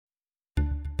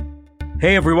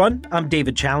Hey everyone, I'm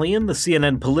David Chalian, the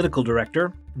CNN political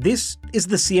director. This is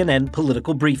the CNN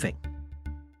Political Briefing.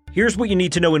 Here's what you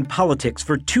need to know in politics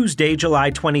for Tuesday,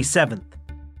 July 27th.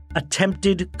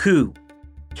 Attempted coup.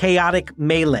 Chaotic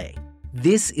melee.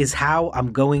 This is how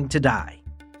I'm going to die.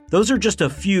 Those are just a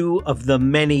few of the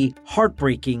many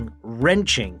heartbreaking,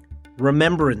 wrenching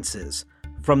remembrances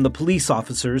from the police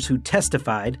officers who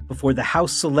testified before the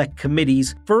House Select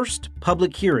Committee's first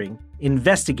public hearing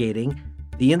investigating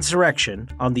the insurrection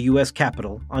on the U.S.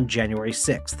 Capitol on January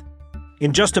 6th.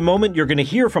 In just a moment, you're going to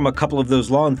hear from a couple of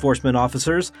those law enforcement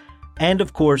officers and,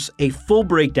 of course, a full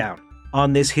breakdown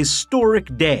on this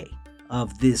historic day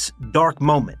of this dark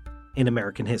moment in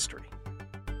American history.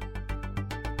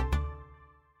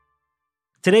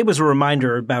 Today was a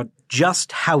reminder about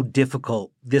just how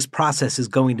difficult this process is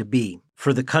going to be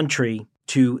for the country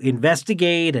to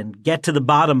investigate and get to the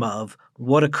bottom of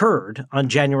what occurred on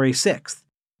January 6th.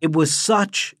 It was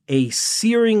such a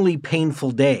searingly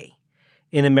painful day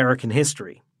in American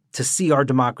history to see our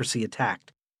democracy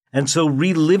attacked. And so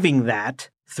reliving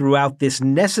that throughout this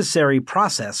necessary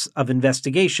process of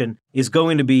investigation is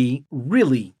going to be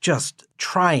really just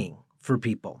trying for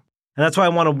people. And that's why I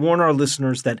want to warn our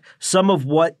listeners that some of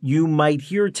what you might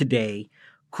hear today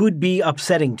could be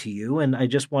upsetting to you. And I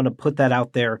just want to put that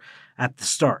out there at the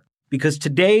start. Because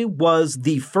today was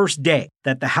the first day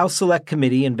that the House Select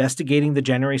Committee investigating the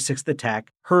January 6th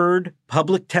attack heard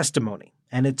public testimony.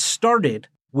 And it started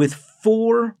with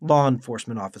 4 law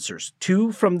enforcement officers,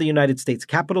 2 from the United States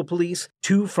Capitol Police,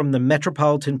 2 from the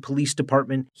Metropolitan Police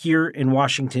Department here in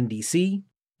Washington, D.C.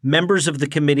 Members of the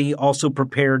committee also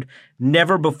prepared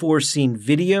never-before-seen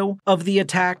video of the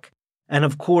attack. And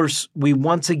of course, we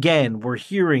once again were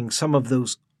hearing some of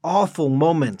those awful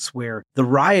moments where the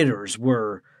rioters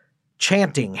were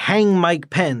chanting, "Hang Mike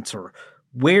Pence," or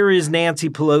 "Where is Nancy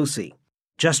Pelosi?"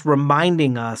 Just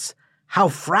reminding us how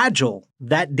fragile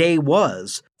that day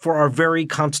was for our very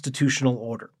constitutional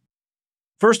order.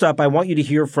 First up, I want you to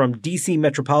hear from D.C.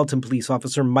 Metropolitan Police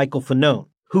Officer Michael Fanone,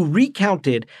 who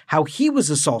recounted how he was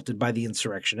assaulted by the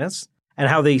insurrectionists and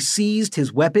how they seized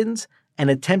his weapons and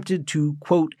attempted to,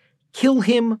 quote, kill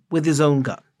him with his own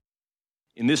gun.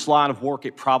 In this line of work,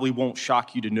 it probably won't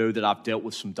shock you to know that I've dealt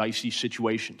with some dicey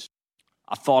situations.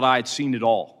 I thought I had seen it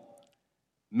all,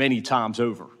 many times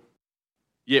over.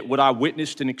 Yet what I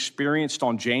witnessed and experienced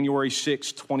on January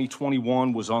 6,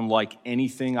 2021 was unlike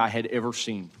anything I had ever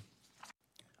seen.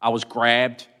 I was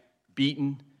grabbed,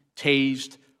 beaten,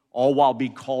 tased, all while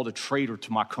being called a traitor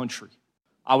to my country.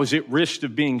 I was at risk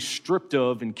of being stripped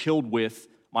of and killed with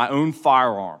my own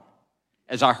firearm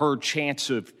as I heard chants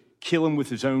of "kill him with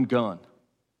his own gun."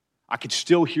 I could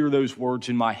still hear those words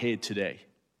in my head today.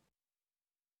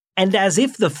 And as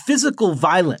if the physical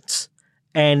violence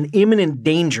and imminent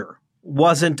danger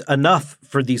wasn't enough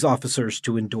for these officers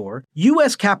to endure,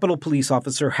 U.S. Capitol Police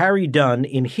Officer Harry Dunn,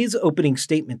 in his opening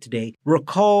statement today,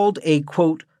 recalled a,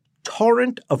 quote,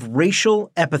 torrent of racial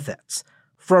epithets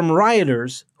from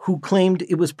rioters who claimed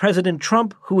it was President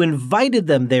Trump who invited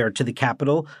them there to the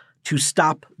Capitol to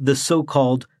stop the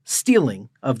so-called stealing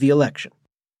of the election.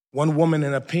 One woman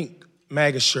in a pink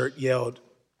MAGA shirt yelled,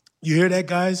 "You hear that,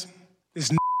 guys?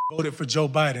 This voted for Joe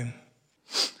Biden."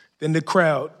 Then the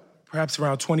crowd, perhaps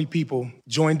around 20 people,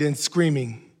 joined in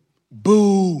screaming,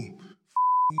 "Boo!"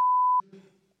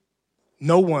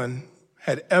 No one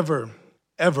had ever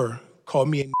called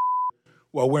me a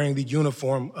while wearing the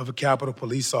uniform of a Capitol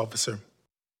Police officer.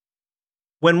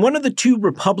 When one of the 2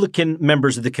 Republican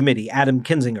members of the committee, Adam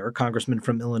Kinzinger, congressman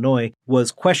from Illinois,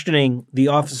 was questioning the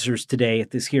officers today at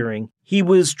this hearing, he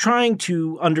was trying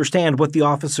to understand what the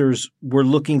officers were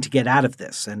looking to get out of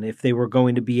this and if they were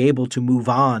going to be able to move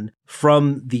on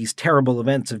from these terrible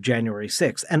events of January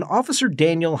 6th. And Officer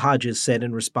Daniel Hodges said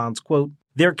in response, quote,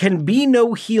 "There can be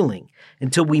no healing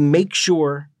until we make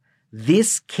sure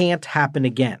this can't happen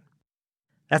again."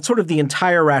 That's sort of the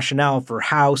entire rationale for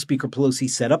how Speaker Pelosi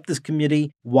set up this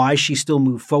committee, why she still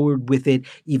moved forward with it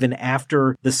even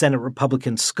after the Senate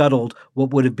Republicans scuttled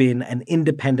what would have been an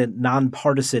independent,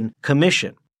 nonpartisan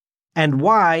commission, and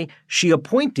why she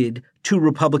appointed 2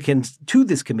 Republicans to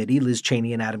this committee, Liz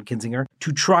Cheney and Adam Kinzinger,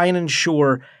 to try and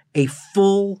ensure a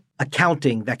full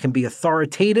accounting that can be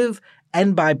authoritative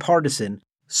and bipartisan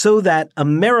so that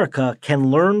America can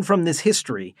learn from this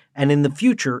history and in the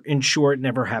future ensure it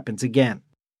never happens again.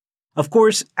 Of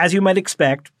course, as you might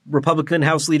expect, Republican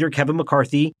House Leader Kevin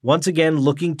McCarthy once again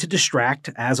looking to distract,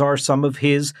 as are some of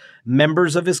his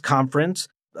members of his conference.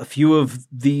 A few of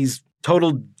these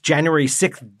total January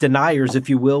 6th deniers, if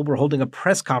you will, were holding a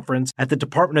press conference at the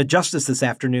Department of Justice this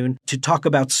afternoon to talk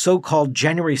about so-called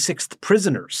January 6th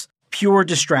prisoners. Pure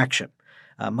distraction.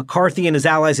 McCarthy and his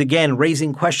allies again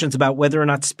raising questions about whether or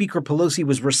not Speaker Pelosi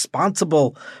was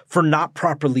responsible for not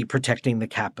properly protecting the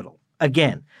Capitol.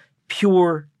 Again,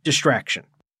 pure distraction.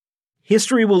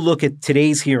 History will look at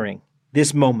today's hearing,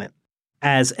 this moment,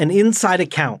 as an inside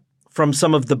account from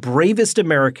some of the bravest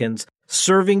Americans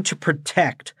serving to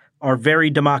protect our very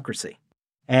democracy.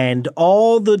 And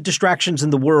all the distractions in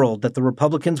the world that the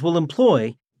Republicans will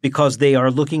employ because they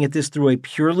are looking at this through a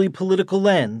purely political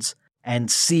lens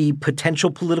and see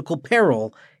potential political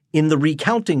peril in the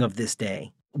recounting of this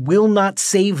day will not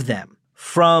save them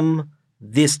from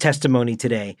this testimony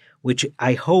today, which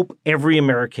I hope every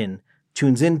American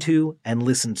tunes into and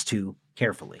listens to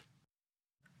carefully.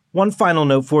 One final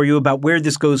note for you about where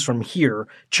this goes from here.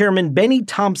 Chairman Benny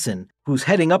Thompson, who's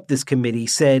heading up this committee,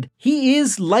 said he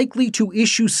is likely to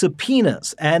issue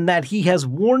subpoenas and that he has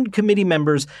warned committee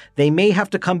members they may have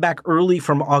to come back early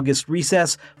from August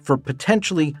recess for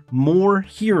potentially more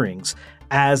hearings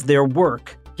as their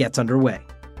work gets underway.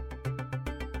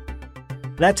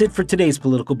 That's it for today's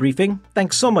Political Briefing.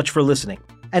 Thanks so much for listening.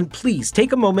 And please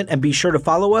take a moment and be sure to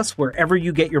follow us wherever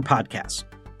you get your podcasts.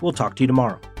 We'll talk to you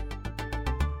tomorrow.